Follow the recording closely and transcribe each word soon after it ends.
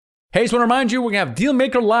Hey, just want to remind you, we're going to have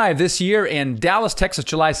Dealmaker Live this year in Dallas, Texas,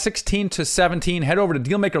 July 16 to 17. Head over to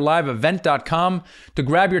dealmakerliveevent.com to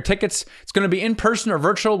grab your tickets. It's going to be in person or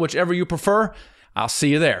virtual, whichever you prefer. I'll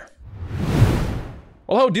see you there.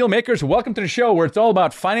 Well, hello, Dealmakers. Welcome to the show where it's all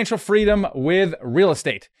about financial freedom with real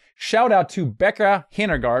estate. Shout out to Becca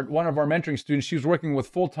Hinnergard, one of our mentoring students. She was working with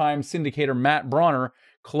full-time syndicator Matt Bronner,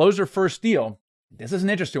 close her first deal. This is an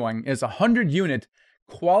interesting one. It's a 100-unit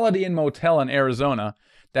Quality Inn motel in Arizona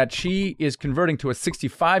that she is converting to a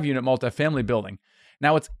 65-unit multifamily building.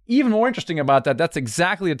 Now, what's even more interesting about that, that's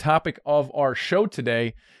exactly the topic of our show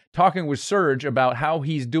today, talking with Serge about how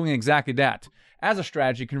he's doing exactly that. As a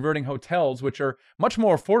strategy, converting hotels, which are much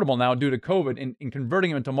more affordable now due to COVID, and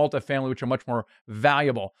converting them into multifamily, which are much more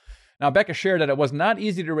valuable. Now, Becca shared that it was not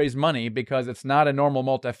easy to raise money because it's not a normal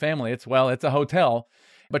multifamily. It's a hotel,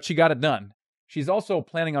 but she got it done. She's also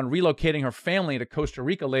planning on relocating her family to Costa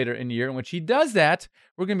Rica later in the year. And when she does that,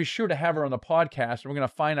 we're going to be sure to have her on the podcast. And we're going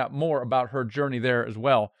to find out more about her journey there as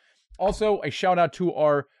well. Also, a shout out to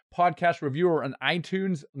our podcast reviewer on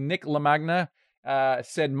iTunes, Nick Lamagna,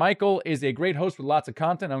 said, Michael is a great host with lots of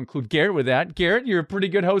content. I'll include Garrett with that. Garrett, you're a pretty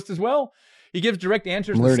good host as well. He gives direct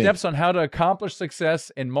answers and steps on how to accomplish success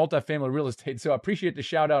in multifamily real estate. So I appreciate the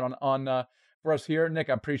shout out on for us here. Nick,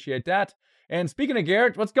 I appreciate that. And speaking of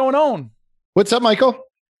Garrett, what's going on? What's up, Michael?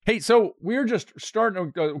 Hey, so we're just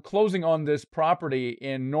closing on this property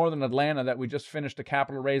in northern Atlanta that we just finished a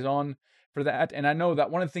capital raise on for that. And I know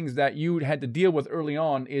that one of the things that you had to deal with early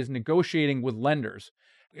on is negotiating with lenders.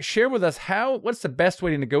 Share with us what's the best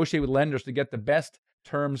way to negotiate with lenders to get the best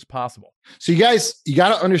terms possible? So you guys, you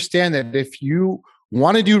got to understand that if you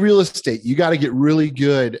want to do real estate, you got to get really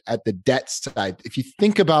good at the debt side. If you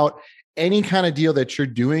think about any kind of deal that you're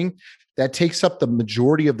doing, that takes up the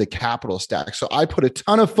majority of the capital stack. So I put a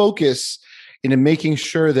ton of focus into making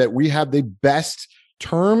sure that we have the best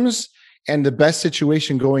terms and the best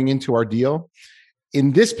situation going into our deal.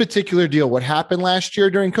 In this particular deal, what happened last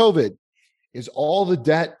year during COVID is all the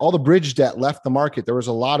debt, all the bridge debt left the market. There was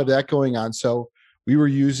a lot of that going on. So we were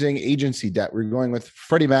using agency debt. We were going with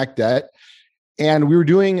Freddie Mac debt. And we were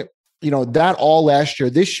doing, that all last year.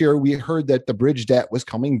 This year, we heard that the bridge debt was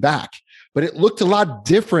coming back, but it looked a lot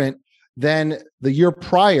different than the year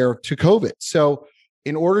prior to COVID. So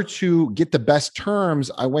in order to get the best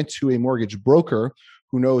terms, I went to a mortgage broker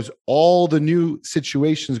who knows all the new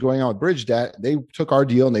situations going on with bridge debt. They took our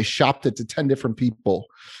deal and they shopped it to 10 different people,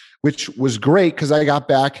 which was great because I got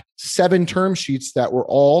back 7 term sheets that were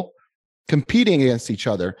all competing against each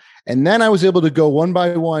other. And then I was able to go one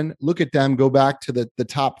by one, look at them, go back to the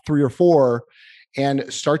top 3 or 4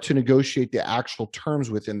 and start to negotiate the actual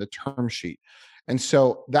terms within the term sheet. And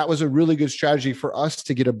so that was a really good strategy for us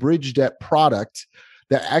to get a bridge debt product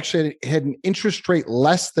that actually had an interest rate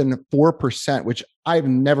less than 4%, which I've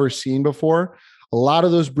never seen before. A lot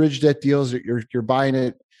of those bridge debt deals, you're buying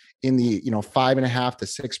it in the 5.5% to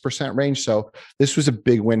 6% range. So this was a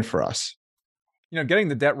big win for us. Getting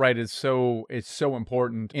the debt right is so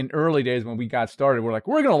important. In early days when we got started, we're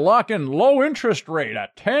going to lock in low interest rate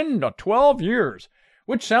at 10 to 12 years.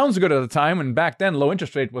 Which sounds good at the time, and back then low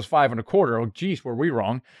interest rate was 5.25%. Oh, geez, were we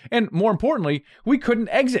wrong? And more importantly, we couldn't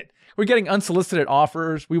exit. We're getting unsolicited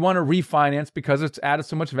offers. We want to refinance because it's added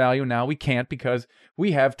so much value. Now we can't because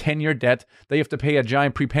we have 10-year debt that you have to pay a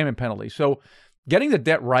giant prepayment penalty. So getting the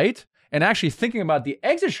debt right and actually thinking about the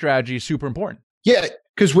exit strategy is super important. Yeah,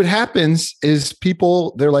 because what happens is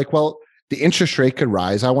they're like, well, the interest rate could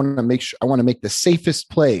rise. I want to make the safest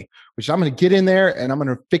play, which I'm going to get in there and I'm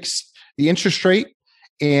going to fix the interest rate.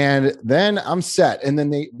 And then I'm set. And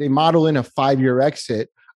then they model in a 5-year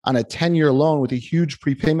exit on a 10-year loan with a huge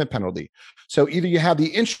prepayment penalty. So either you have the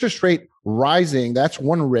interest rate rising, that's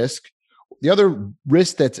one risk. The other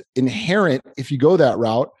risk that's inherent if you go that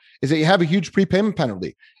route is that you have a huge prepayment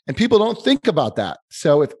penalty. And people don't think about that.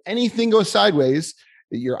 So if anything goes sideways,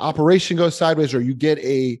 your operation goes sideways, or you get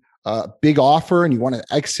a big offer and you want to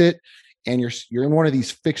exit and you're in one of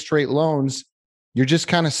these fixed rate loans, you're just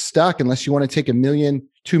kind of stuck unless you want to take $1 million,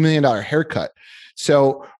 $2 million haircut.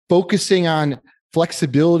 So focusing on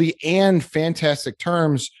flexibility and fantastic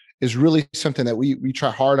terms is really something that we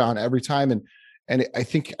try hard on every time. And I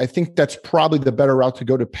think that's probably the better route to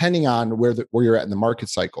go depending on where you're at in the market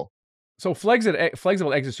cycle. So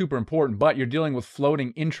flexible exit is super important, but you're dealing with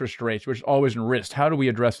floating interest rates, which is always in risk. How do we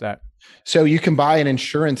address that? So you can buy an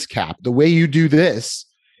insurance cap. The way you do this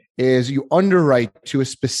is you underwrite to a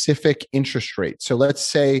specific interest rate. So let's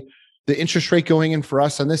say the interest rate going in for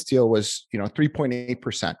us on this deal was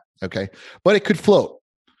 3.8%. Okay, but it could float.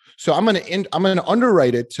 So I'm going to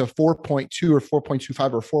underwrite it to 4.2 or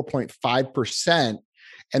 4.25 or 4.5%.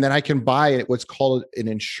 and then I can buy what's called an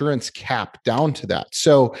insurance cap down to that.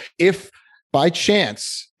 So if by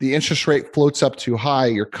chance the interest rate floats up too high,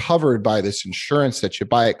 you're covered by this insurance that you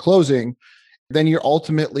buy at closing, then you're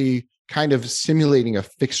ultimately kind of simulating a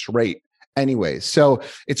fixed rate anyway. So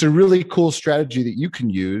it's a really cool strategy that you can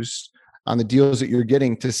use on the deals that you're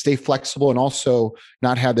getting to stay flexible and also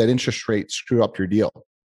not have that interest rate screw up your deal.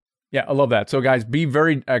 Yeah, I love that. So guys, be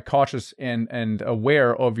very cautious and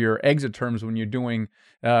aware of your exit terms when you're doing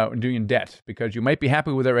debt, because you might be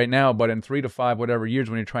happy with it right now, but in 3 to 5 whatever years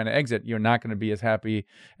when you're trying to exit, you're not going to be as happy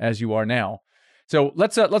as you are now. So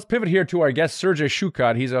let's pivot here to our guest, Sergey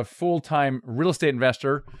Shukhat. He's a full-time real estate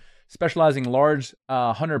investor specializing in large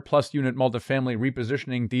 100-plus unit multifamily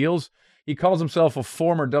repositioning deals. He calls himself a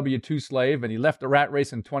former W-2 slave, and he left the rat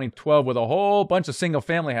race in 2012 with a whole bunch of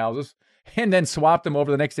single-family houses and then swapped them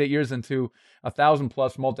over the next 8 years into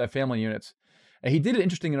 1,000-plus multifamily units. He did it,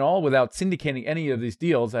 interesting and all, without syndicating any of these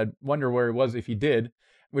deals. I wonder where he was if he did,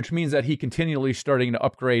 which means that he continually starting to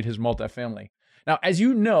upgrade his multifamily. Now, as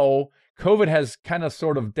you know, COVID has kind of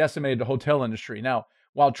sort of decimated the hotel industry. Now,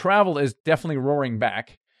 while travel is definitely roaring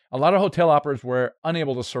back, a lot of hotel operators were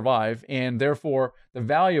unable to survive, and therefore the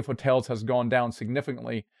value of hotels has gone down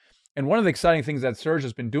significantly. And one of the exciting things that Serge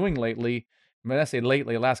has been doing lately, when I say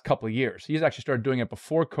lately, the last couple of years, he's actually started doing it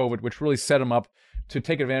before COVID, which really set him up to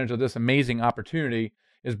take advantage of this amazing opportunity,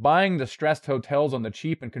 is buying distressed hotels on the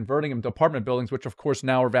cheap and converting them to apartment buildings, which of course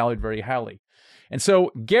now are valued very highly. And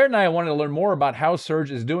so Garrett and I wanted to learn more about how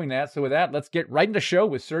Serge is doing that. So with that, let's get right into the show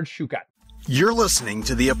with Serge Shukhat. You're listening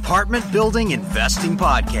to the Apartment Building Investing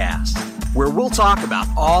Podcast, where we'll talk about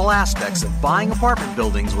all aspects of buying apartment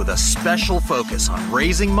buildings with a special focus on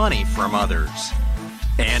raising money from others.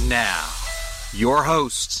 And now, your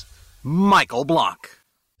host, Michael Blanc.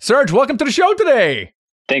 Serge, welcome to the show today.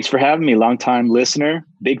 Thanks for having me. Longtime listener,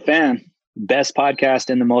 big fan. Best podcast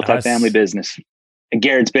in the multifamily business. And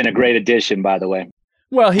Garrett's been a great addition, by the way.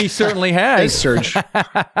 Well, he certainly has. Thanks, Serge.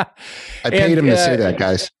 I paid him to say that,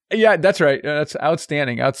 guys. Yeah, that's right. That's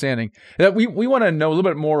outstanding. We want to know a little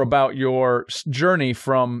bit more about your journey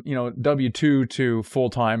from W-2 to full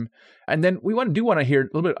time, and then we want to hear a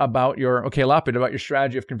little bit about your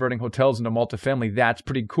strategy of converting hotels into multifamily. That's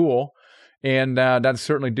pretty cool, and that's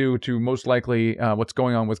certainly due to most likely what's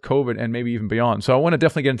going on with COVID and maybe even beyond. So I want to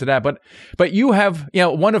definitely get into that. But you have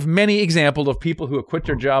one of many examples of people who have quit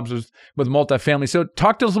their jobs with multifamily. So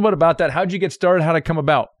talk to us a little bit about that. How did you get started? How did it come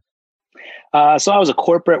about? So I was a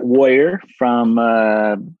corporate warrior from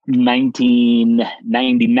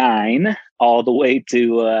 1999 all the way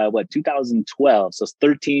to 2012. So it's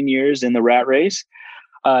 13 years in the rat race.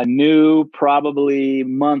 Knew probably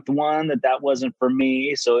month one that wasn't for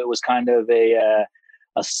me. So it was kind of a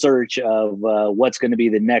search of what's going to be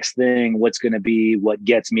the next thing, what's going to be what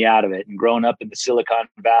gets me out of it. And growing up in the Silicon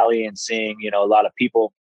Valley and seeing a lot of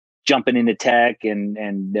people jumping into tech and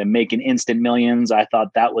making instant millions, I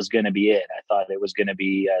thought that was going to be it. I thought it was going to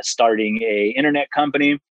be starting a internet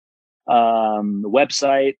company,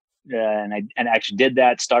 website, and I actually did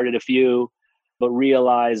that, started a few, but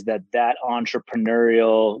realized that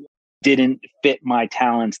entrepreneurial didn't fit my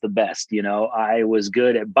talents the best. I was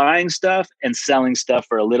good at buying stuff and selling stuff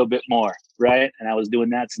for a little bit more, right? And I was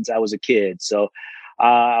doing that since I was a kid. So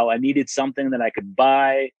I needed something that I could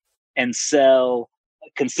buy and sell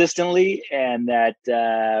consistently, and that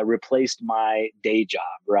replaced my day job,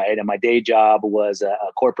 right? And my day job was a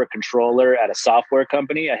corporate controller at a software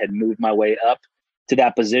company. I had moved my way up to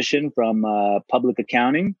that position from public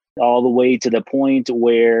accounting all the way to the point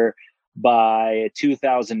where by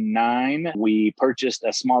 2009, we purchased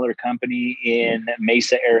a smaller company in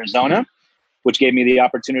Mesa, Arizona, which gave me the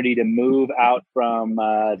opportunity to move out from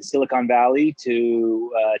the Silicon Valley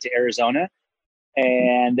to Arizona.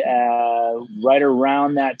 And right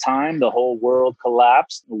around that time, the whole world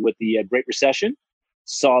collapsed with the Great Recession.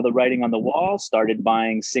 Saw the writing on the wall, started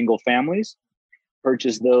buying single families,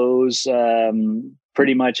 purchased those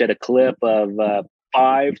pretty much at a clip of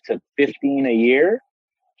 5 to 15 a year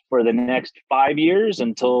for the next 5 years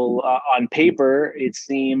until on paper, it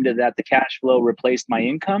seemed that the cash flow replaced my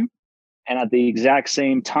income. And at the exact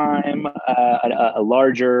same time, a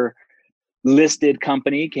larger listed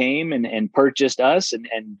company came and purchased us.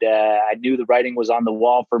 And I knew the writing was on the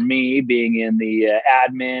wall for me, being in the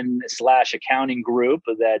admin/accounting group,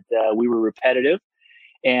 that we were repetitive.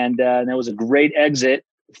 And that was a great exit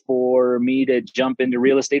for me to jump into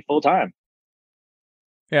real estate full time.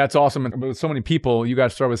 Yeah, it's awesome. And with so many people, you got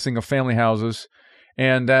to start with single family houses.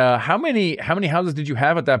 And how many houses did you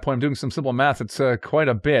have at that point? I'm doing some simple math. It's quite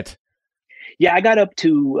a bit. Yeah, I got up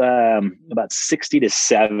to about 60 to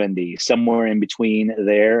 70, somewhere in between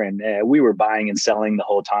there. And we were buying and selling the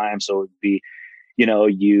whole time. So it would be,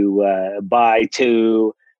 you buy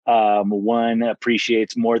two, one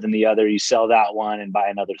appreciates more than the other. You sell that one and buy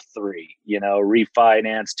another three,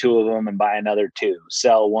 refinance two of them and buy another two,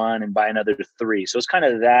 sell one and buy another three. So it's kind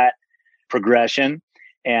of that progression.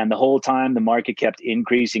 And the whole time the market kept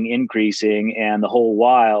increasing. And the whole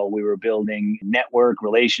while we were building network,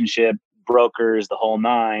 relationship, brokers, the whole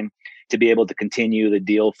nine, to be able to continue the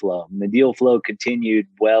deal flow. And the deal flow continued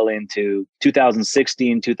well into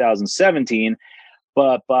 2016, 2017.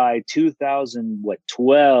 But by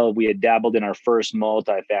 2012, we had dabbled in our first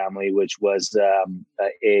multifamily, which was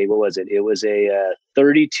It was a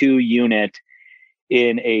 32 unit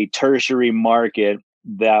in a tertiary market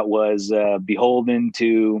that was beholden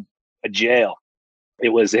to a jail. It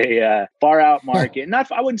was a far out market.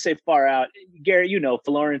 I wouldn't say far out. Gary,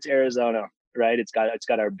 Florence, Arizona, right? It's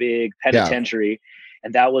got our big penitentiary,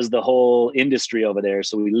 and that was the whole industry over there.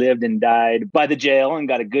 So we lived and died by the jail and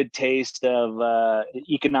got a good taste of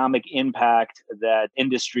economic impact that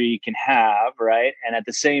industry can have, right? And at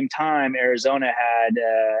the same time, Arizona had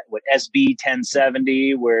SB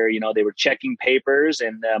 1070, where they were checking papers,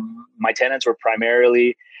 and my tenants were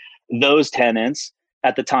primarily those tenants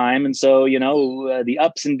at the time. And so, the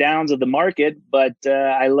ups and downs of the market, but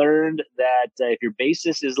I learned that if your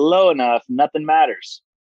basis is low enough, nothing matters.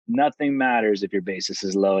 Nothing matters if your basis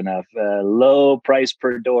is low enough. Low price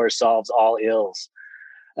per door solves all ills,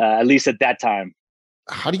 at least at that time.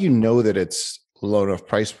 How do you know that it's low enough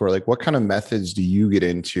price per? Like, what kind of methods do you get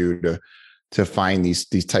into to find these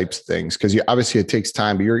types of things? Because obviously it takes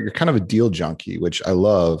time, but you're kind of a deal junkie, which I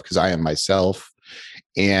love because I am myself.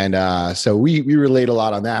 And so we relate a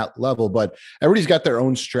lot on that level, but everybody's got their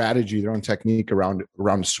own strategy, their own technique around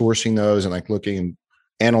sourcing those and like looking and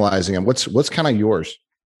analyzing them. What's kind of yours?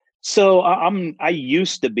 So I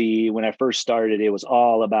used to be, when I first started, it was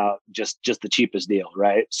all about just the cheapest deal,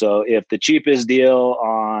 right? So if the cheapest deal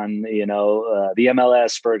on, the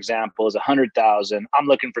MLS, for example, is 100,000, I'm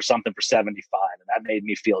looking for something for 75. And that made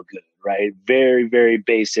me feel good, right? Very, very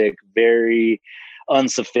basic, very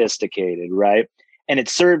unsophisticated, right? And it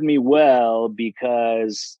served me well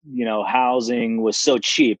because, housing was so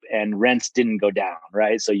cheap and rents didn't go down,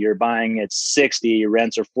 right? So you're buying at 60, your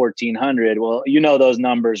rents are 1,400. Well, those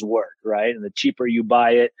numbers work, right? And the cheaper you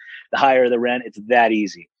buy it, the higher the rent. It's that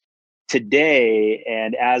easy. Today,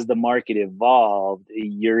 and as the market evolved,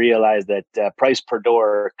 you realize that price per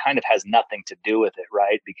door kind of has nothing to do with it,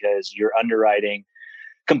 right? Because your underwriting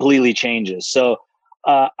completely changes. So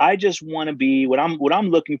I just want to be what I'm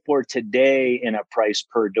looking for today in a price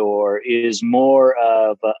per door is more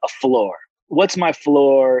of a floor. What's my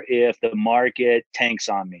floor if the market tanks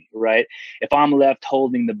on me, right? If I'm left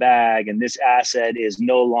holding the bag and this asset is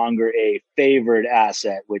no longer a favored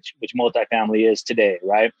asset, which multifamily is today,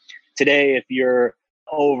 right? Today, if you're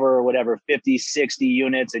over 50, 60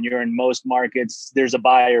 units and you're in most markets, there's a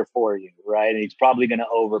buyer for you, right? And he's probably going to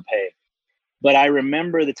overpay. But I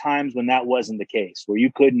remember the times when that wasn't the case, where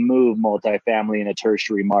you couldn't move multifamily in a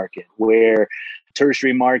tertiary market, where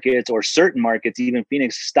tertiary markets or certain markets, even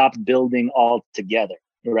Phoenix, stopped building altogether,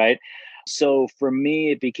 right? So for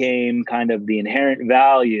me, it became kind of the inherent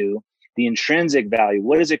value, the intrinsic value.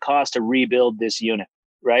 What does it cost to rebuild this unit,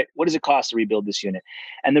 right? What does it cost to rebuild this unit?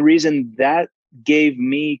 And the reason that gave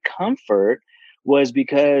me comfort was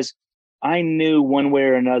because I knew one way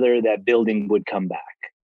or another that building would come back.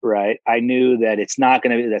 Right. I knew that it's not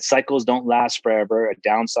going to be that cycles don't last forever, a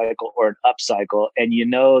down cycle or an up cycle. And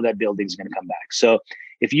that building's going to come back. So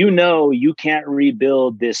if you can't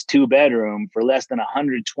rebuild this 2-bedroom for less than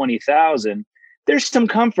 120,000, there's some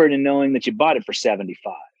comfort in knowing that you bought it for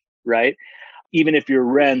 75. Right. Even if your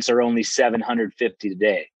rents are only 750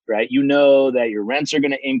 today. Right. That your rents are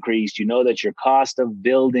going to increase. That your cost of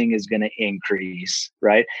building is going to increase.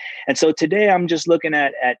 Right. And so today I'm just looking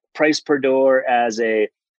at price per door as a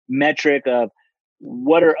metric of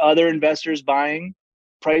what are other investors buying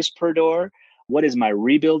price per door? What is my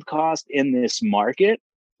rebuild cost in this market,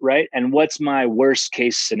 right? And what's my worst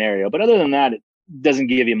case scenario? But other than that, it doesn't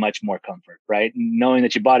give you much more comfort, right? Knowing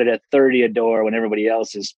that you bought it at 30 a door when everybody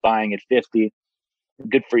else is buying at 50,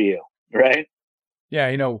 good for you, right?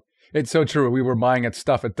 Yeah, it's so true. We were buying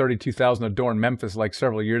stuff at $32,000 a door in Memphis like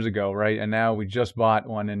several years ago, right? And now we just bought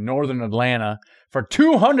one in northern Atlanta for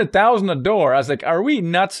 $200,000 a door. I was like, are we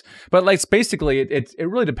nuts? But like, basically, it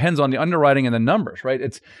really depends on the underwriting and the numbers, right?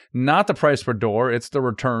 It's not the price per door; it's the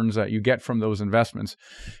returns that you get from those investments,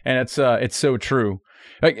 and it's so true.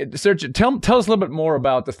 Like, Serge, tell us a little bit more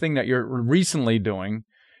about the thing that you're recently doing.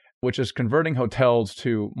 which is converting hotels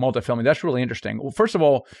to multifamily. That's really interesting. Well, first of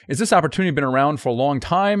all, has this opportunity been around for a long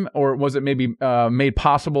time, or was it maybe made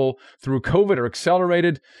possible through COVID or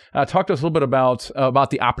accelerated? Talk to us a little bit about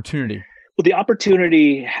the opportunity. Well, the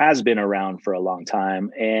opportunity has been around for a long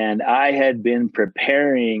time, and I had been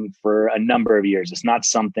preparing for a number of years. It's not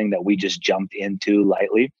something that we just jumped into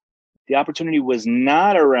lightly. The opportunity was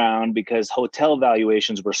not around because hotel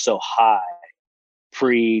valuations were so high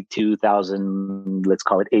pre-2000, let's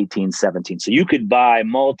call it 18, 17. So you could buy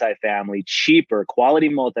multifamily cheaper, quality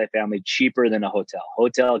multifamily cheaper than a hotel.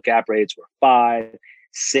 Hotel cap rates were 5,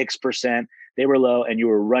 6%. They were low, and you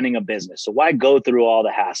were running a business. So why go through all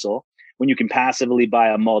the hassle when you can passively buy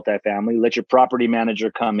a multifamily, let your property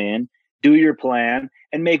manager come in, do your plan,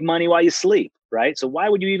 and make money while you sleep, right? So why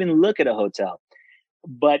would you even look at a hotel?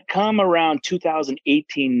 But come around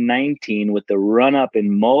 2018, 19, with the run up in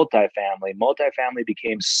multifamily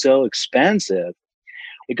became so expensive.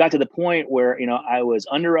 It got to the point where, I was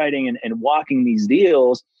underwriting and walking these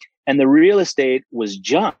deals, and the real estate was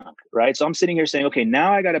junk, right? So I'm sitting here saying, okay,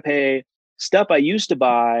 now I got to pay stuff I used to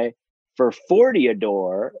buy for $40 a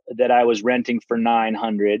door that I was renting for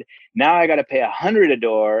 $900. Now I got to pay $100 a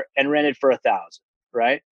door and rent it for $1,000,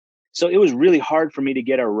 right? So it was really hard for me to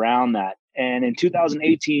get around that. And in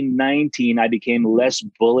 2018, 19, I became less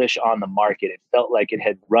bullish on the market. It felt like it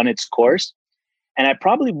had run its course. And I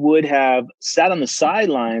probably would have sat on the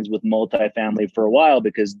sidelines with multifamily for a while,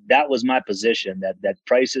 because that was my position, that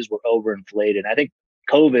prices were overinflated. I think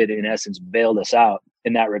COVID, in essence, bailed us out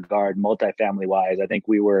in that regard, multifamily wise. I think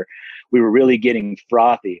we were really getting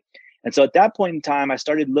frothy. And so at that point in time, I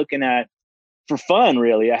started looking at, for fun,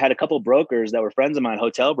 really, I had a couple of brokers that were friends of mine,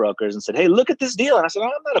 hotel brokers, and said, "Hey, look at this deal." And I said,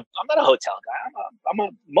 I'm not a hotel guy. I'm a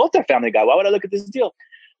multifamily guy. Why would I look at this deal?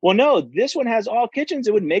 Well, no, this one has all kitchens.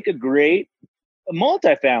 It would make a great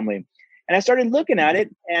multifamily. And I started looking at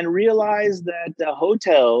it and realized that the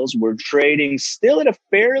hotels were trading still at a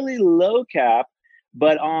fairly low cap,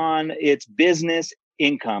 but on its business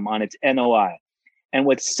income, on its NOI. And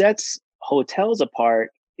what sets hotels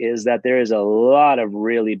apart is that there is a lot of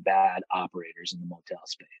really bad operators in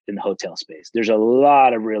the hotel space. There's a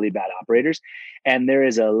lot of really bad operators, and there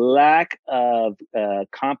is a lack of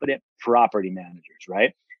competent property managers,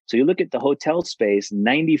 right? So you look at the hotel space,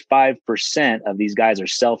 95% of these guys are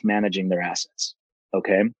self-managing their assets,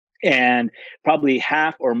 okay? And probably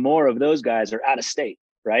half or more of those guys are out of state,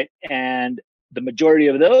 right? And the majority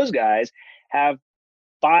of those guys have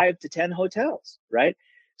 5 to 10 hotels, right?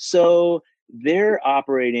 So they're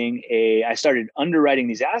operating I started underwriting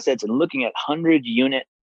these assets and looking at 100-unit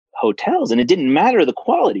hotels, and it didn't matter the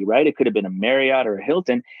quality, right? It could have been a Marriott or a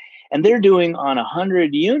Hilton, and they're doing on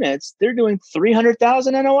 100 units, they're doing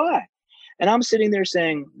 300,000 NOI. And I'm sitting there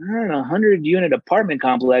saying, a 100-unit apartment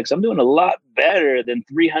complex, I'm doing a lot better than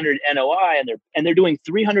 300 NOI, and they're doing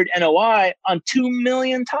 300 NOI on 2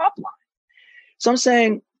 million top line. So I'm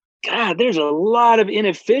saying, God, there's a lot of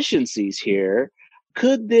inefficiencies here.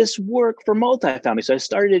 Could this work for multifamily? So I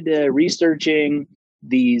started researching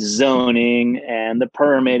the zoning and the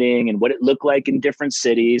permitting and what it looked like in different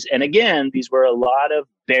cities. And again, these were a lot of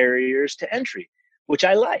barriers to entry, which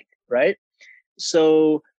I like, right?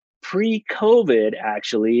 So pre-COVID,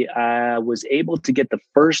 actually, I was able to get the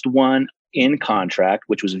first one in contract,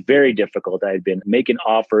 which was very difficult. I had been making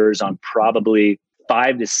offers on probably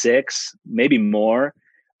 5 to 6, maybe more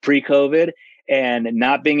pre-COVID. And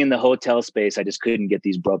not being in the hotel space, I just couldn't get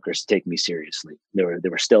these brokers to take me seriously. There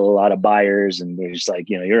were still a lot of buyers, and they're just like,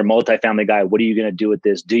 you're a multifamily guy. What are you going to do with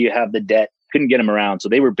this? Do you have the debt? Couldn't get them around. So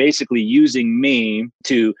they were basically using me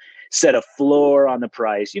to set a floor on the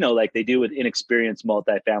price, like they do with inexperienced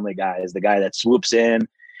multifamily guys. The guy that swoops in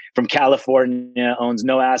from California, owns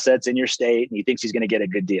no assets in your state, and he thinks he's going to get a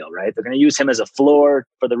good deal, right? They're going to use him as a floor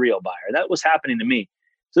for the real buyer. That was happening to me.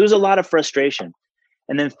 So there was a lot of frustration.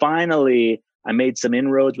 And then finally, I made some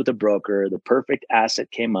inroads with a broker. The perfect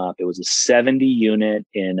asset came up. It was a 70 unit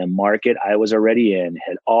in a market I was already in,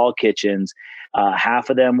 had all kitchens.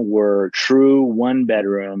 Half of them were true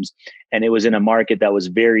 1-bedrooms. And it was in a market that was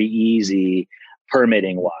very easy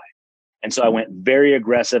permitting wise. And so I went very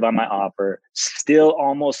aggressive on my offer, still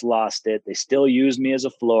almost lost it. They still used me as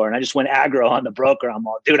a floor. And I just went aggro on the broker. I'm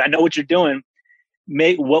all, dude, I know what you're doing.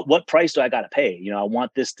 What price do I got to pay? I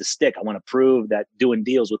want this to stick. I want to prove that doing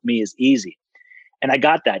deals with me is easy. And I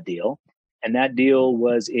got that deal. And that deal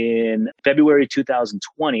was in February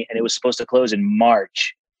 2020. And it was supposed to close in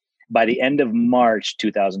March, by the end of March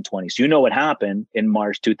 2020. So you know what happened in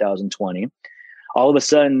March 2020. All of a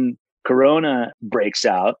sudden, Corona breaks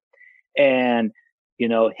out. And,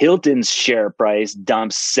 Hilton's share price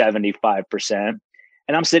dumps 75%.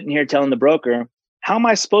 And I'm sitting here telling the broker, how am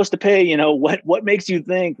I supposed to pay? What makes you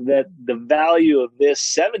think that the value of this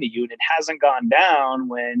 70 unit hasn't gone down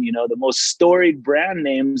when, the most storied brand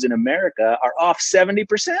names in America are off 70%?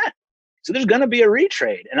 So there's going to be a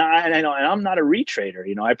retrade. And I know, and I'm not a retrader.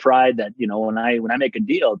 I pride that, when I make a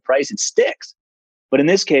deal, price, it sticks. But in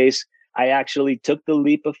this case, I actually took the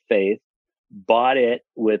leap of faith, bought it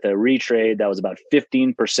with a retrade that was about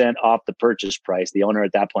 15% off the purchase price. The owner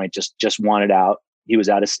at that point just wanted out. He was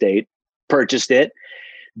out of state, purchased it,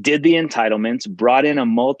 did the entitlements, brought in a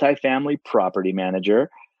multifamily property manager,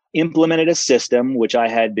 implemented a system, which I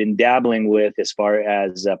had been dabbling with as far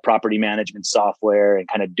as property management software and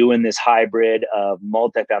kind of doing this hybrid of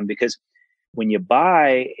multifamily. Because when you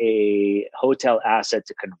buy a hotel asset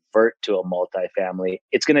to convert to a multifamily,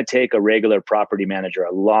 it's going to take a regular property manager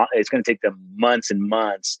it's going to take them months and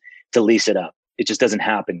months to lease it up. It just doesn't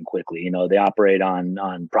happen quickly. They operate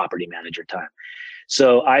on property manager time.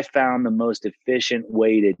 So I found the most efficient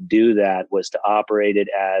way to do that was to operate it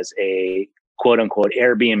as a quote unquote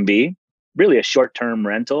Airbnb, really a short-term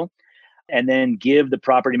rental, and then give the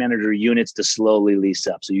property manager units to slowly lease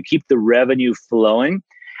up. So you keep the revenue flowing.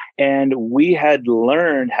 And we had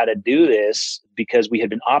learned how to do this because we had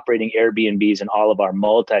been operating Airbnbs in all of our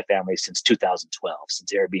multifamilies since 2012,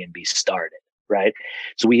 since Airbnb started, right?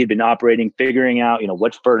 So we had been operating, figuring out,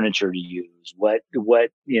 what furniture to use,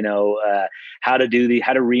 how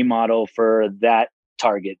to remodel for that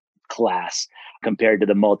target class compared to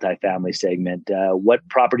the multifamily segment, what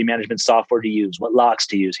property management software to use, what locks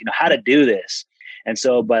to use, how to do this. And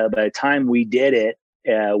so by the time we did it,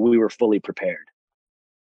 we were fully prepared.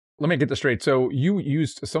 Let me get this straight. So you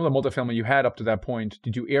used some of the multifamily you had up to that point.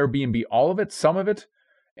 Did you Airbnb all of it, some of it?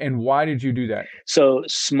 And why did you do that? So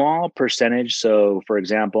small percentage. So for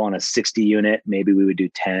example, on a 60 unit, maybe we would do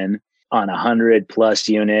 10. On a 100 plus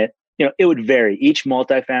unit, it would vary. Each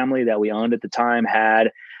multifamily that we owned at the time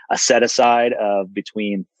had a set aside of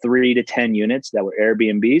between 3 to 10 units that were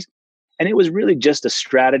Airbnbs. And it was really just a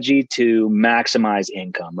strategy to maximize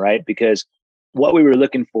income, right? Because what we were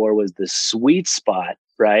looking for was the sweet spot,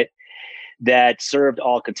 right, that served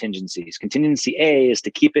all contingencies. Contingency A is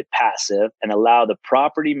to keep it passive and allow the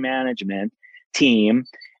property management team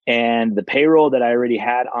and the payroll that I already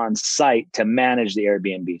had on site to manage the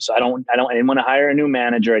Airbnb. So I didn't want to hire a new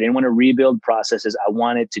manager. I didn't want to rebuild processes. I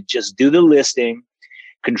wanted to just do the listing,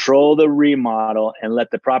 control the remodel, and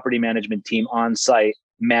let the property management team on site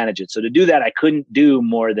manage it. So to do that, I couldn't do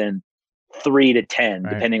more than 3 to 10,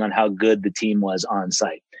 right, depending on how good the team was on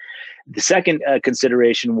site. The second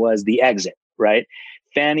consideration was the exit, right?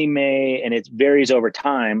 Fannie Mae, and it varies over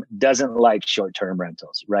time, doesn't like short-term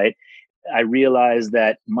rentals, right? I realized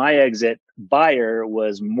that my exit buyer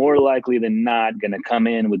was more likely than not going to come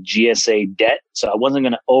in with GSA debt. So I wasn't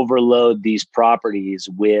going to overload these properties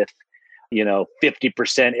with, 50%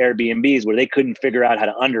 Airbnbs where they couldn't figure out how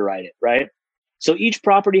to underwrite it, right? So each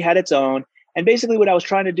property had its own. And basically what I was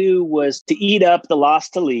trying to do was to eat up the loss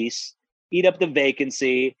to lease, eat up the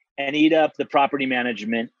vacancy, and eat up the property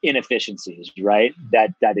management inefficiencies, right,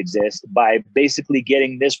 that exist by basically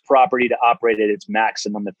getting this property to operate at its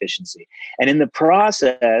maximum efficiency. And in the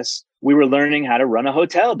process, we were learning how to run a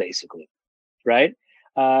hotel, basically, right?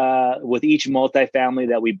 With each multifamily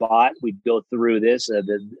that we bought, we'd go through this,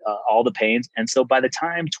 all the pains. And so by the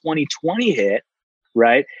time 2020 hit,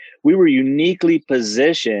 right, we were uniquely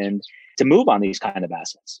positioned to move on these kind of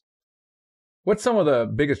assets. What's some of the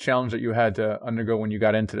biggest challenge that you had to undergo when you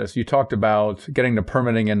got into this? You talked about getting the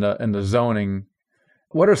permitting and the zoning.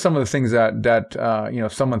 What are some of the things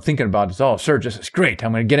that someone thinking about is, oh, sir, this is great,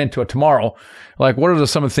 I'm going to get into it tomorrow. Like, what are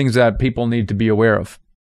some of the things that people need to be aware of?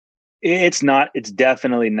 It's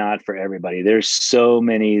definitely not for everybody. There's so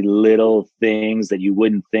many little things that you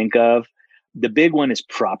wouldn't think of. The big one is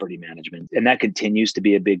property management, and that continues to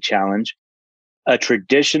be a big challenge. A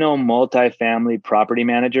traditional multifamily property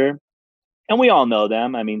manager, and we all know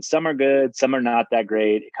them. I mean, some are good, some are not that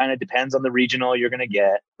great. It kind of depends on the regional you're going to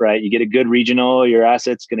get, right? You get a good regional, your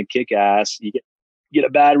asset's going to kick ass. You get a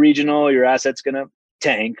bad regional, your asset's going to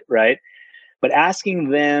tank, right? But asking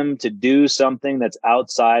them to do something that's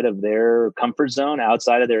outside of their comfort zone,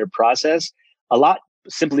 outside of their process, a lot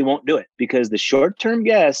simply won't do it because the short-term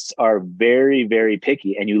guests are very, very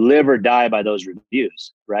picky, and you live or die by those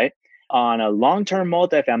reviews, right? On a long-term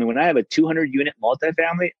multifamily, when I have a 200-unit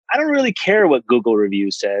multifamily, I don't really care what Google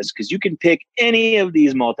reviews says because you can pick any of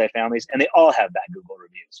these multifamilies and they all have bad Google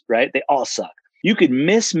reviews, right? They all suck. You could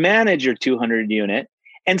mismanage your 200-unit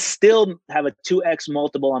and still have a 2x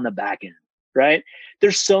multiple on the back end, right?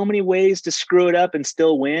 There's so many ways to screw it up and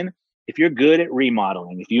still win. If you're good at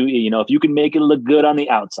remodeling, if you can make it look good on the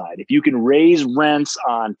outside, if you can raise rents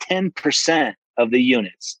on 10% of the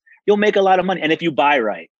units, you'll make a lot of money. And if you buy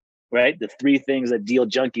right, the 3 things that deal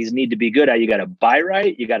junkies need to be good at, you got to buy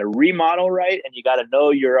right, you got to remodel right, and you got to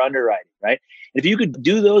know your underwriting, right? If you could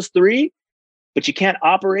do those 3, but you can't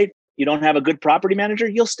operate, you don't have a good property manager,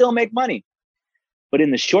 you'll still make money. But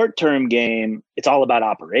in the short-term game, it's all about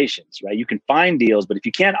operations, right? You can find deals, but if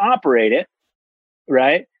you can't operate it,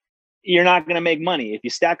 right, you're not going to make money. If you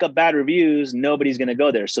stack up bad reviews, nobody's going to go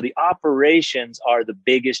there. So the operations are the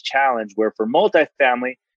biggest challenge, where for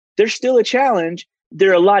multifamily, there's still a challenge.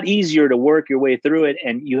 They're a lot easier to work your way through it.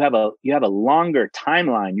 And you have a longer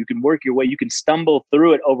timeline. You can work your way, you can stumble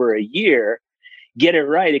through it over a year, get it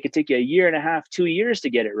right. It could take you 1.5 years, 2 years to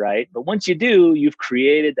get it right. But once you do, you've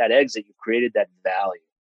created that exit, you've created that value,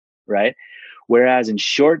 right? Whereas in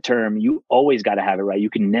short term, you always got to have it right. You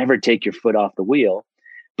can never take your foot off the wheel,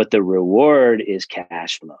 but the reward is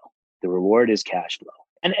cash flow. The reward is cash flow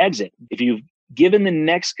and exit. If you've given the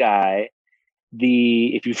next guy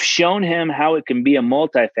if you've shown him how it can be a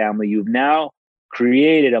multifamily, you've now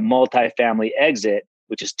created a multifamily exit,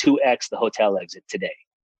 which is 2x the hotel exit today.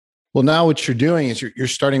 Well, now what you're doing is you're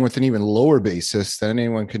starting with an even lower basis than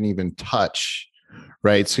anyone can even touch,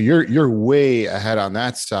 right? So you're way ahead on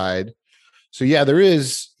that side. So yeah, there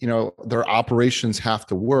is, their operations have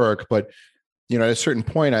to work, but at a certain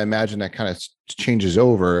point, I imagine that kind of changes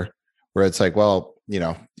over, where it's like, well,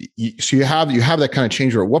 so you have that kind of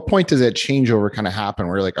changeover. At what point does that changeover kind of happen,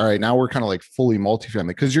 where you're like, all right, now we're kind of like fully multifamily?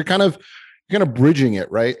 Because you're kind of bridging it,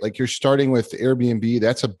 right? Like you're starting with Airbnb,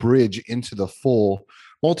 that's a bridge into the full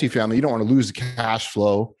multifamily. You don't want to lose the cash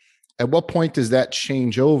flow. At what point does that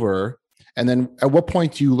change over? And then at what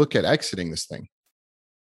point do you look at exiting this thing?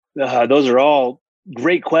 Those are all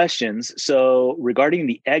great questions. So regarding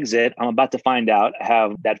the exit, I'm about to find out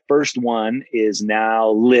how that first one is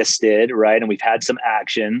now listed, right? And we've had some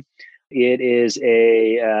action. It is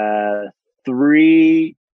a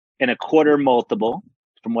 3.25 multiple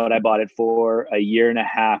from what I bought it for 1.5 years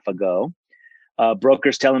ago.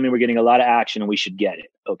 Brokers telling me we're getting a lot of action and we should get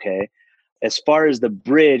it. Okay. As far as the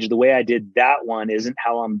bridge, the way I did that one isn't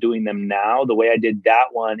how I'm doing them now. The way I did that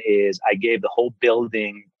one is I gave the whole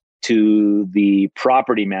building to the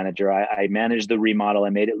property manager. I managed the remodel.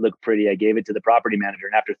 I made it look pretty. I gave it to the property manager.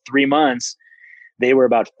 And after 3 months, they were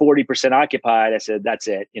about 40% occupied. I said, that's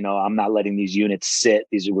it. I'm not letting these units sit.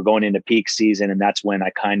 We're going into peak season. And that's when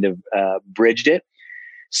I kind of bridged it.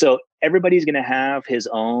 So everybody's going to have his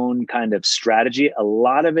own kind of strategy. A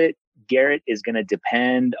lot of it, Garrett, is going to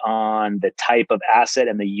depend on the type of asset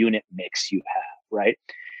and the unit mix you have, right?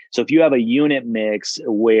 So if you have a unit mix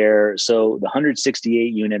the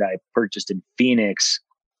 168 unit I purchased in Phoenix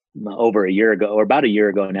over a year ago, or about a year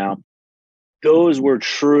ago now, those were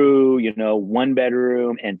true, 1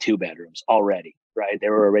 bedroom and 2 bedrooms already, right? They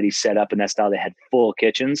were already set up in that style. They had full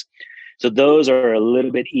kitchens. So those are a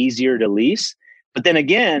little bit easier to lease. But then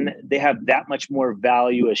again, they have that much more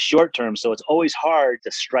value as short term. So it's always hard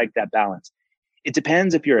to strike that balance. It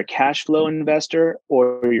depends if you're a cash flow investor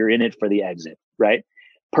or you're in it for the exit, right?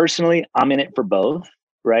 Personally, I'm in it for both,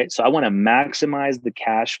 right? So I want to maximize the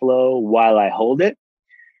cash flow while I hold it,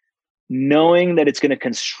 knowing that it's going to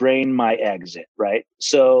constrain my exit, right?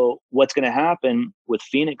 So what's going to happen with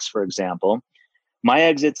Phoenix, for example, my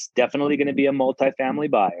exit's definitely going to be a multifamily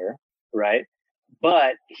buyer, right?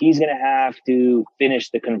 But he's going to have to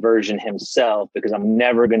finish the conversion himself, because I'm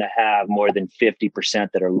never going to have more than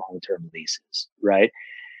 50% that are long-term leases, right?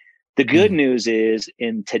 The good news is,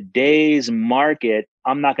 in today's market,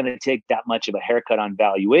 I'm not going to take that much of a haircut on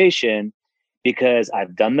valuation, because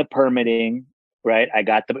I've done the permitting, right? I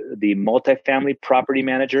got the multifamily property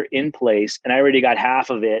manager in place, and I already got half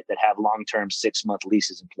of it that have long-term 6-month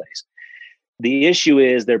leases in place. The issue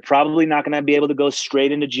is they're probably not going to be able to go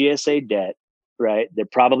straight into GSA debt, right? They're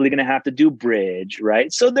probably going to have to do bridge,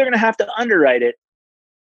 right? So they're going to have to underwrite it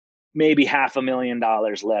maybe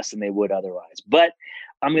 $500,000 less than they would otherwise. But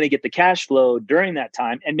I'm going to get the cash flow during that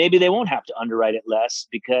time, and maybe they won't have to underwrite it less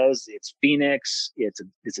because it's Phoenix. It's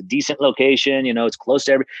a decent location. It's close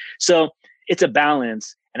to so it's a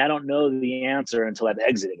balance. And I don't know the answer until I've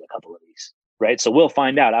exited a couple of these, right? So we'll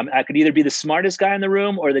find out. I could either be the smartest guy in the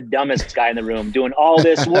room or the dumbest guy in the room doing all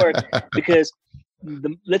this work, because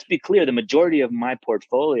let's be clear, the majority of my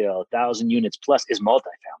portfolio, 1,000 units plus, is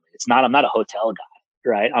multifamily. I'm not a hotel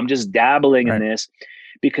guy, right? I'm just dabbling in this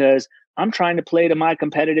because I'm trying to play to my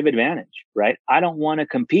competitive advantage, right? I don't want to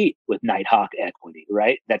compete with Nighthawk Equity,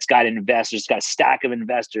 right? That's got investors, got a stack of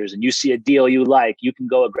investors, and you see a deal you like, you can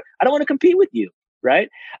go. I don't want to compete with you, right?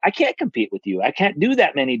 I can't compete with you. I can't do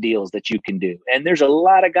that many deals that you can do. And there's a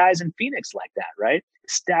lot of guys in Phoenix like that, right?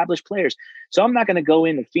 Established players. So I'm not going to go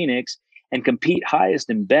into Phoenix and compete highest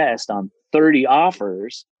and best on 30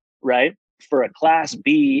 offers, right, for a Class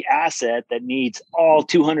B asset that needs all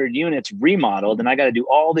 200 units remodeled, and I got to do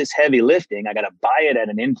all this heavy lifting. I got to buy it at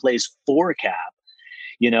an in-place 4 cap,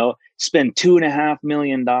 spend $2.5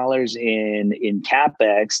 million in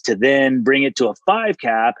CapEx to then bring it to a 5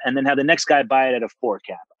 cap and then have the next guy buy it at a 4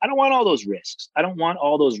 cap. I don't want all those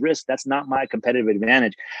risks. That's not my competitive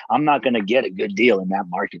advantage. I'm not going to get a good deal in that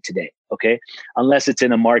market today. Okay. Unless it's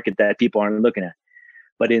in a market that people aren't looking at.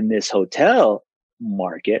 But in this hotel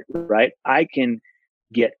market, right, I can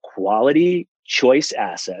get quality choice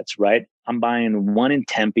assets, right? I'm buying one in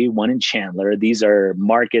Tempe, one in Chandler. These are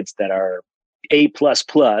markets that are A++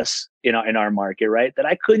 in our market, right? That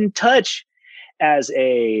I couldn't touch as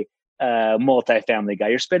a multifamily guy.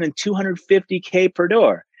 You're spending $250K per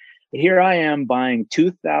door. But here I am buying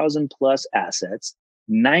 2,000 plus assets,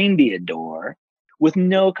 90 a door with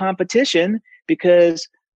no competition, because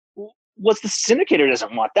what's the syndicator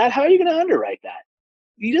doesn't want that? How are you going to underwrite that?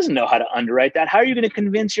 He doesn't know how to underwrite that. How are you going to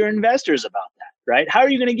convince your investors about that, right? How are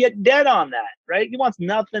you going to get debt on that, right? He wants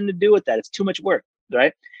nothing to do with that. It's too much work,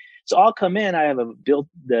 right? So I'll come in. I have built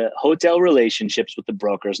the hotel relationships with the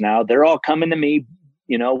brokers now. They're all coming to me,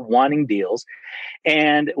 wanting deals.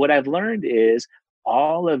 And what I've learned is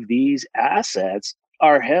all of these assets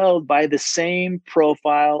are held by the same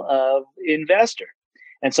profile of investor.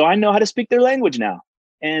 And so I know how to speak their language now.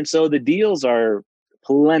 And so the deals are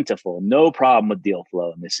plentiful. No problem with deal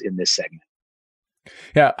flow in this segment.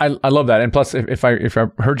 Yeah, I love that. And plus, if I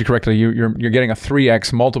heard you correctly, you're getting a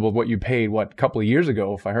 3x multiple of what you paid a couple of years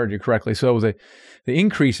ago, if I heard you correctly. So the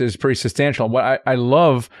increase is pretty substantial. What I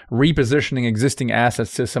love repositioning existing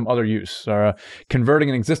assets to some other use, or converting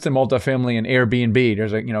an existing multifamily in Airbnb.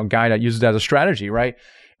 There's a guy that uses that as a strategy, right?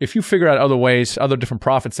 If you figure out other ways, other different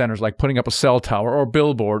profit centers, like putting up a cell tower or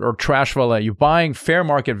billboard or trash valet, you're buying fair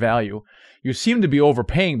market value. You seem to be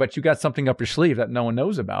overpaying, but you got something up your sleeve that no one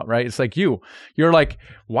knows about, right? It's like you're like,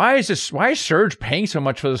 why is Serge paying so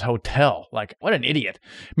much for this hotel? Like, what an idiot.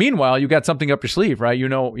 Meanwhile, you got something up your sleeve, right? You're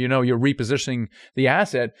repositioning the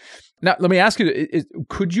asset. Now, let me ask you,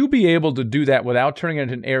 could you be able to do that without turning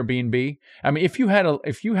it into an Airbnb? I mean, if you had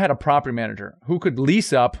a property manager who could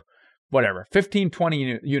lease up, 15,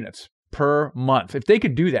 20 units per month, if they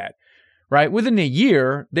could do that, right? Within a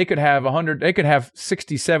year, they could have 100, they could have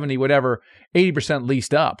 60, 70, 80%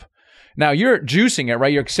 leased up. Now you're juicing it,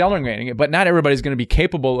 right? You're accelerating it, but not everybody's going to be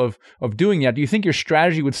capable of doing that. Do you think your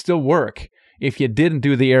strategy would still work if you didn't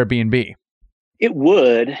do the Airbnb? It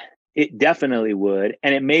would. It definitely would.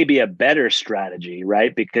 And it may be a better strategy,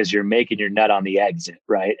 right? Because you're making your nut on the exit,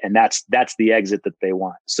 right? And that's the exit that they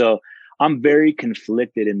want. So I'm very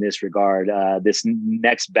conflicted in this regard. This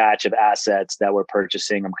next batch of assets that we're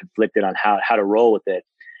purchasing, I'm conflicted on how to roll with it.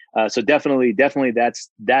 So definitely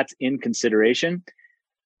that's in consideration.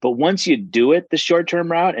 But once you do it the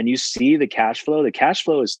short-term route and you see the cash flow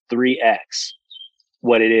is 3x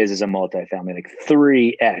what it is as a multifamily, like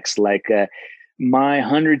 3x. Like my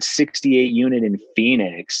 168 unit in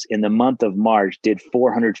Phoenix in the month of March did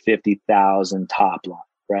 450,000 top line,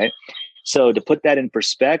 right? So to put that in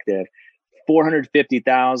perspective,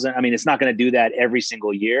 450,000. I mean, it's not going to do that every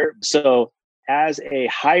single year. So as a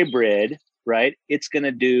hybrid, right, it's going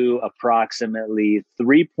to do approximately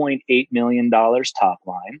 $3.8 million top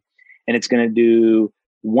line, and it's going to do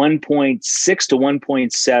 1.6 to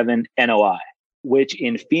 1.7 NOI, which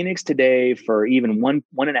in Phoenix today for even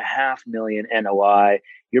 1.5 million NOI,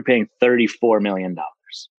 you're paying $34 million,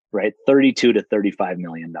 right? $32 to $35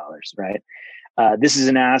 million, right? This is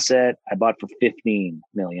an asset I bought for $15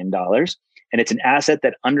 million. And it's an asset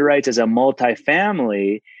that underwrites as a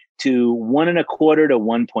multifamily to 1.25 to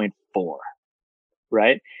 1.4,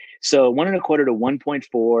 right? So 1.25 to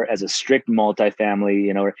 1.4 as a strict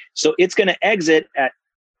multifamily, so it's going to exit at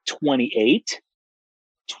 28,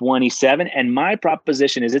 27. And my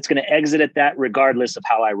proposition is it's going to exit at that regardless of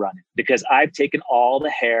how I run it, because I've taken all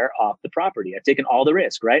the hair off the property. I've taken all the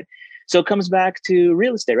risk, right? So it comes back to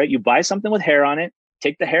real estate, right? You buy something with hair on it,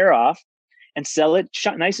 take the hair off and sell it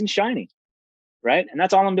nice and shiny. Right. And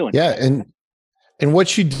that's all I'm doing. Yeah. And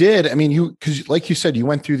what you did, I mean, because like you said, you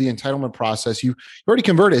went through the entitlement process, you already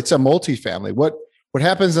converted. It's a multifamily. What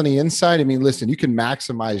happens on the inside? I mean, listen, you can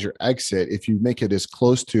maximize your exit if you make it as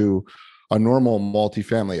close to a normal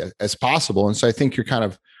multifamily as possible. And so I think you're kind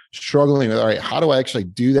of struggling with, all right, how do I actually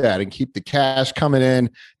do that and keep the cash coming in,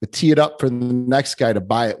 to tee it up for the next guy to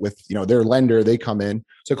buy it with, their lender, they come in.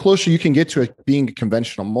 So closer you can get to it being a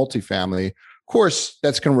conventional multifamily. Of course,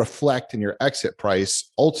 that's going to reflect in your exit price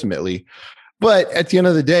ultimately. But at the end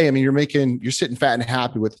of the day, I mean, you're sitting fat and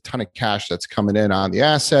happy with a ton of cash that's coming in on the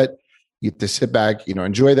asset. You get to sit back,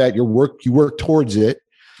 enjoy that. You work towards it.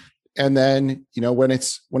 And then, when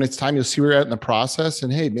it's time, you'll see where you're at in the process.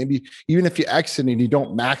 And hey, maybe even if you exit and you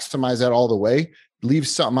don't maximize that all the way, leave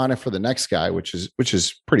something on it for the next guy, which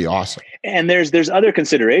is pretty awesome. And there's other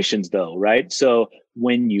considerations though, right? So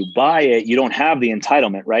when you buy it, you don't have the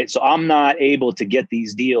entitlement, right? So I'm not able to get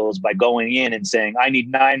these deals by going in and saying, I need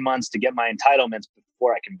 9 months to get my entitlements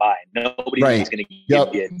before I can buy it. Nobody's going to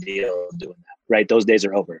give you a deal doing that, right? Those days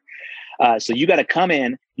are over. So you got to come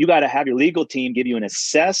in, you got to have your legal team give you an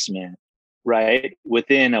assessment, right?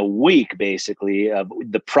 Within a week, basically, of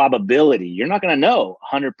the probability. You're not going to know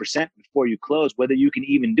 100% before you close whether you can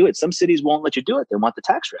even do it. Some cities won't let you do it. They want the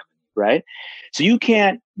tax revenue, right? So you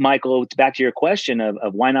can't, Michael, back to your question of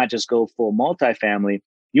why not just go full multifamily,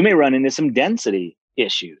 you may run into some density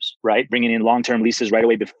issues, right? Bringing in long-term leases right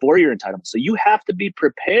away before your entitlement. So you have to be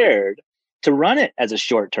prepared to run it as a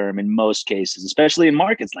short term in most cases, especially in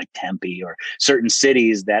markets like Tempe or certain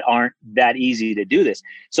cities that aren't that easy to do this.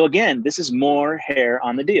 So again, this is more hair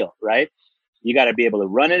on the deal, right? You got to be able to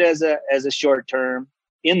run it as a short term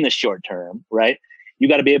in the short term, right? You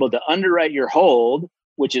got to be able to underwrite your hold,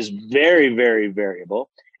 which is very, very variable.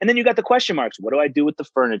 And then you got the question marks. What do I do with the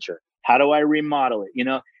furniture? How do I remodel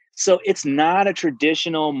it? So it's not a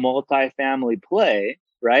traditional multifamily play,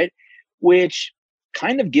 right? Which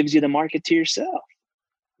kind of gives you the market to yourself,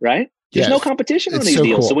 right? There's no competition on these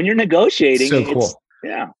deals. Cool. So when you're negotiating,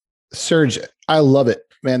 yeah. Serge, I love it,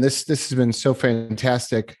 man. This has been so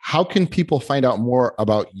fantastic. How can people find out more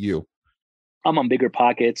about you? I'm on Bigger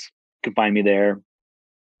Pockets. You can find me there.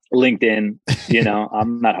 LinkedIn,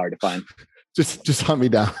 I'm not hard to find. Just hunt me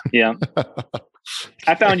down. Yeah.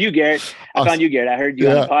 I found you, Garrett. I heard you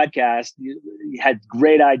on a podcast. You had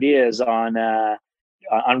great ideas on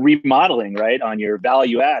remodeling, right? On your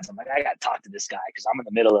value adds. I'm like, I got to talk to this guy because I'm in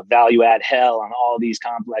the middle of value add hell on all these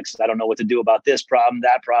complexes. I don't know what to do about this problem,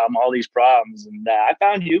 that problem, all these problems. And I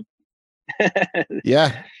found you.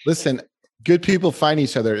 Yeah. Listen, good people find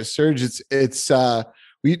each other. Serge,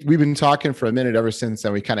 we've been talking for a minute ever since,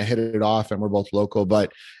 and we kind of hit it off, and we're both local,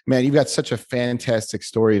 but man, you've got such a fantastic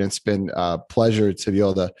story, and it's been a pleasure to be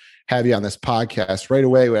able to have you on this podcast. Right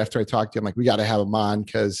away after I talked to you, I'm like, we got to have him on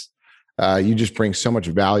because you just bring so much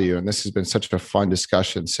value, and this has been such a fun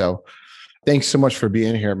discussion. So thanks so much for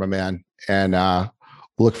being here, my man. And we'll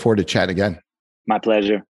look forward to chatting again. My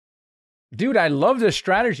pleasure. Dude, I love this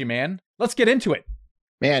strategy, man. Let's get into it.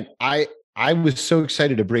 Man, I was so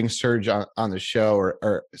excited to bring Serge on the show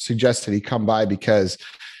or suggested he come by because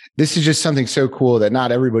this is just something so cool that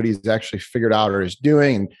not everybody's actually figured out or is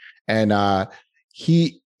doing. And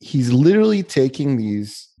he's literally taking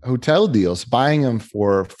these hotel deals, buying them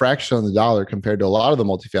for a fraction of the dollar compared to a lot of the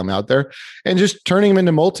multifamily out there, and just turning them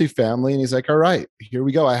into multifamily. And he's like, all right, here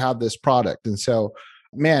we go. I have this product. And so,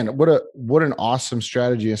 man, what an awesome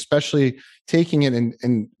strategy, especially taking it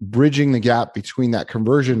and bridging the gap between that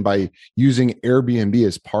conversion by using Airbnb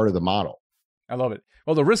as part of the model. I love it.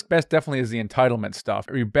 Well, the risk best definitely is the entitlement stuff.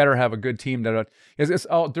 You better have a good team that it's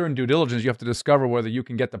all during due diligence. You have to discover whether you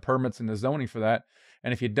can get the permits and the zoning for that.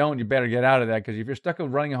 And if you don't, you better get out of that, because if you're stuck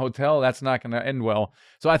with running a hotel, that's not going to end well.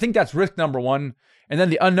 So I think that's risk number one. And then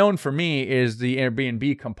the unknown for me is the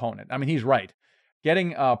Airbnb component. I mean, he's right.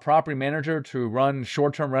 Getting a property manager to run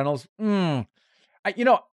short-term rentals.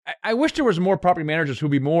 I wish there was more property managers who'd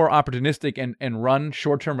be more opportunistic and run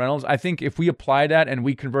short-term rentals. I think if we apply that and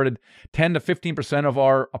we converted 10 to 15% of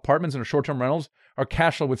our apartments into short-term rentals, our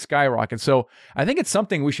cash flow would skyrocket. So I think it's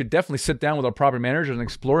something we should definitely sit down with our property managers and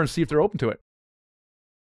explore and see if they're open to it.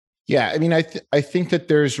 Yeah, I mean, I think that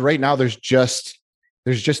there's just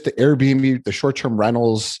the Airbnb, the short-term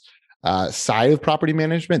rentals side of property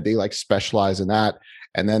management. They like specialize in that.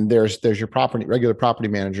 And then there's your regular property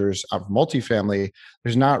managers of multifamily.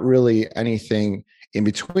 There's not really anything in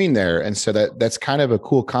between there. And so that's kind of a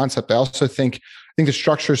cool concept. I also think the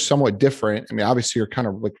structure is somewhat different. I mean, obviously you're kind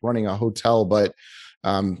of like running a hotel, but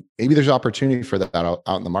maybe there's opportunity for that out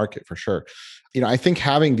in the market for sure. I think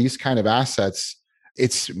having these kind of assets,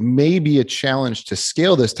 it's maybe a challenge to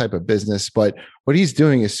scale this type of business, but what he's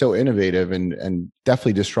doing is so innovative and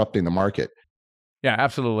definitely disrupting the market. Yeah,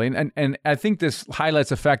 absolutely. And I think this highlights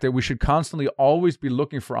the fact that we should constantly always be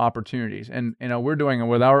looking for opportunities. And we're doing it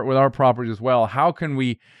with our properties as well. How can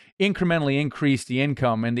we incrementally increase the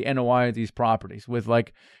income and the NOI of these properties with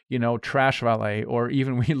trash valet, or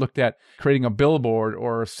even we looked at creating a billboard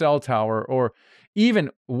or a cell tower, or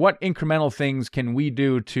even what incremental things can we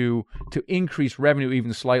do to increase revenue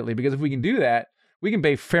even slightly? Because if we can do that, we can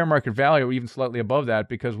pay fair market value or even slightly above that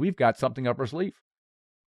because we've got something up our sleeve.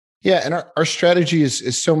 Yeah, and our strategy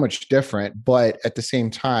is so much different, but at the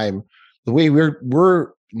same time, the way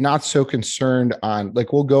we're not so concerned on,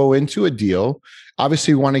 like, we'll go into a deal.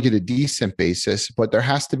 Obviously, we want to get a decent basis, but there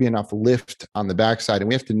has to be enough lift on the backside. And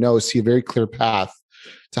we have to see a very clear path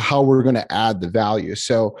to how we're going to add the value.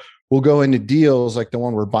 So we'll go into deals like the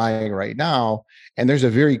one we're buying right now. And there's a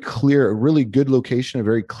very clear, a really good location, a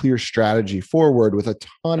very clear strategy forward with a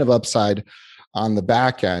ton of upside on the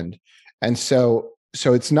back end. And so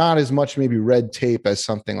it's not as much maybe red tape as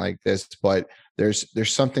something like this, but there's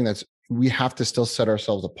something we have to still set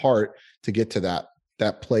ourselves apart to get to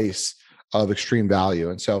that place of extreme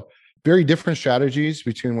value. And so very different strategies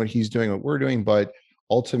between what he's doing, what we're doing, but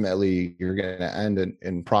ultimately you're going to end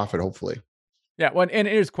in profit, hopefully. Yeah, well, and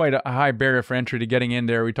it is quite a high barrier for entry to getting in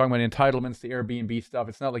there. We're talking about entitlements, the Airbnb stuff.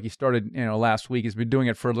 It's not like he started, last week. He's been doing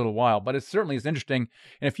it for a little while, but it certainly is interesting.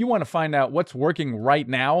 And if you want to find out what's working right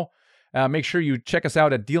now, make sure you check us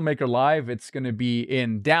out at Dealmaker Live. It's going to be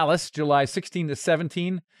in Dallas, July 16 to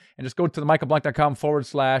 17. And just go to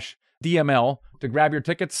themichaelblank.com/DML to grab your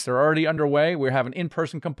tickets. They're already underway. We have an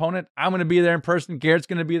in-person component. I'm going to be there in person. Garrett's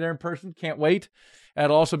going to be there in person. Can't wait.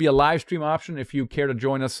 It'll also be a live stream option if you care to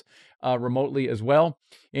join us remotely as well.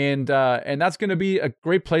 And that's going to be a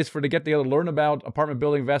great place to get together, learn about apartment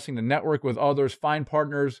building investing, to network with others, find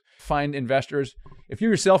partners, find investors. If you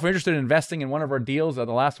yourself are interested in investing in one of our deals, the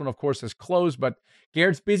last one, of course, is closed, but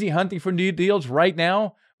Garrett's busy hunting for new deals right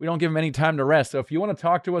now. We don't give him any time to rest. So if you want to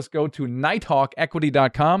talk to us, go to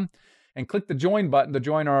nighthawkequity.com and click the join button to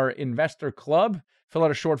join our investor club. Fill out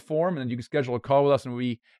a short form, and then you can schedule a call with us, and we'll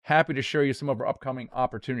be happy to share you some of our upcoming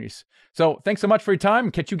opportunities. So thanks so much for your time.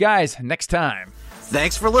 Catch you guys next time.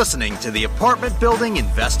 Thanks for listening to the Apartment Building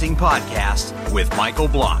Investing Podcast with Michael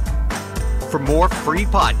Blank. For more free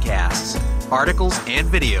podcasts, articles, and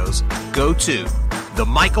videos, go to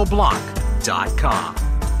themichaelblank.com.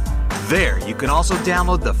 There, you can also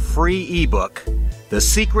download the free ebook, The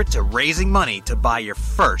Secret to Raising Money to Buy Your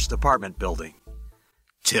First Apartment Building.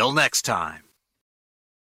 Till next time.